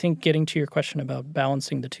 But I think getting to your question about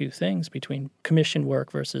balancing the two things between commission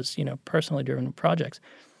work versus, personally driven projects,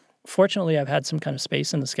 fortunately, I've had some kind of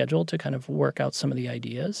space in the schedule to kind of work out some of the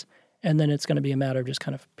ideas. And then it's going to be a matter of just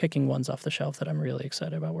kind of picking ones off the shelf that I'm really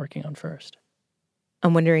excited about working on first.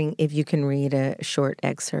 I'm wondering if you can read a short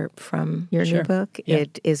excerpt from your new book. Yeah.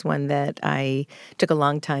 It is one that I took a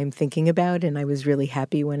long time thinking about, and I was really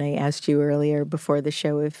happy when I asked you earlier before the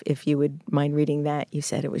show if you would mind reading that. You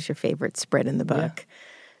said it was your favorite spread in the book.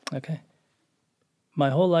 Yeah. Okay. My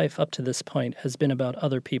whole life up to this point has been about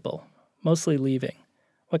other people, mostly leaving.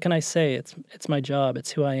 What can I say? It's my job.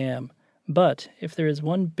 It's who I am. But if there is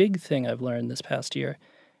one big thing I've learned this past year,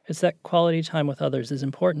 it's that quality time with others is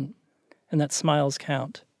important, and that smiles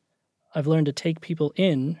count. I've learned to take people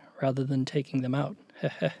in rather than taking them out.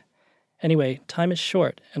 Anyway, time is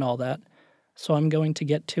short and all that, so I'm going to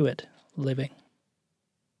get to it, living.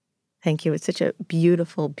 Thank you. It's such a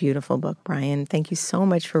beautiful, beautiful book, Brian. Thank you so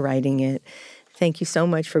much for writing it. Thank you so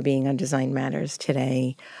much for being on Design Matters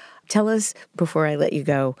today. Tell us, before I let you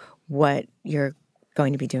go, what you're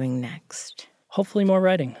going to be doing next. Hopefully more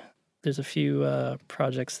writing. There's a few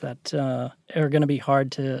projects that are going to be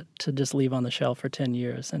hard to just leave on the shelf for 10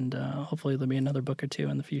 years, and hopefully there'll be another book or two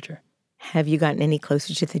in the future. Have you gotten any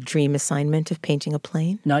closer to the dream assignment of painting a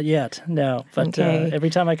plane? Not yet, no. But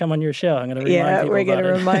every time I come on your show, I'm going to remind people about it. Yeah, we're going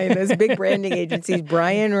to remind those big branding agencies,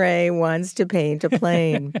 Brian Rea wants to paint a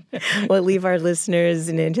plane. We'll leave our listeners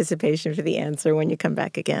in anticipation for the answer when you come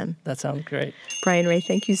back again. That sounds great. Brian Rea,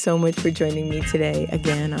 thank you so much for joining me today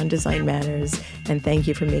again on Design Matters, and thank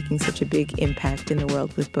you for making such a big impact in the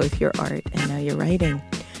world with both your art and now your writing.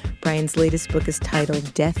 Brian's latest book is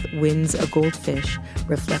titled Death Wins a Goldfish,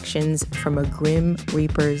 Reflections from a Grim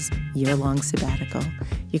Reaper's Year-Long Sabbatical.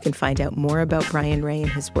 You can find out more about Brian Rea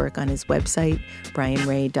and his work on his website,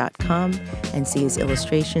 brianrea.com, and see his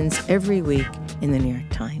illustrations every week in the New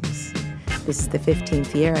York Times. This is the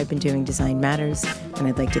 15th year I've been doing Design Matters, and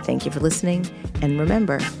I'd like to thank you for listening. And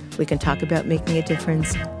remember, we can talk about making a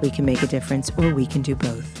difference, we can make a difference, or we can do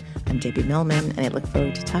both. I'm Debbie Millman, and I look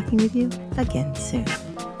forward to talking with you again soon.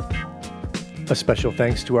 A special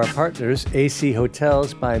thanks to our partners, AC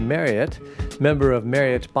Hotels by Marriott, member of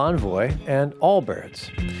Marriott Bonvoy, and Allbirds.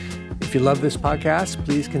 If you love this podcast,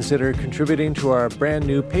 please consider contributing to our brand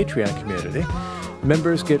new Patreon community.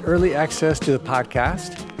 Members get early access to the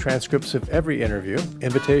podcast, transcripts of every interview,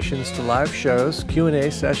 invitations to live shows, Q&A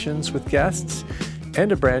sessions with guests,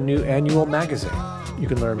 and a brand new annual magazine. You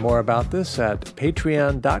can learn more about this at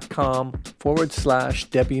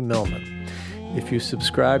patreon.com/Debbie Millman. If you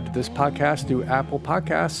subscribe to this podcast through Apple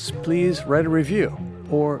Podcasts, please write a review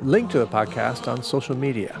or link to the podcast on social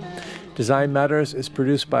media. Design Matters is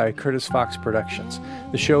produced by Curtis Fox Productions.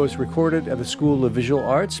 The show is recorded at the School of Visual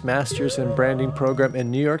Arts Masters in Branding program in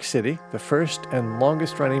New York City, the first and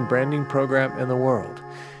longest-running branding program in the world.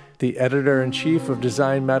 The editor-in-chief of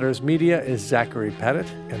Design Matters Media is Zachary Pettit,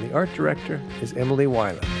 and the art director is Emily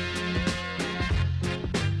Weiland.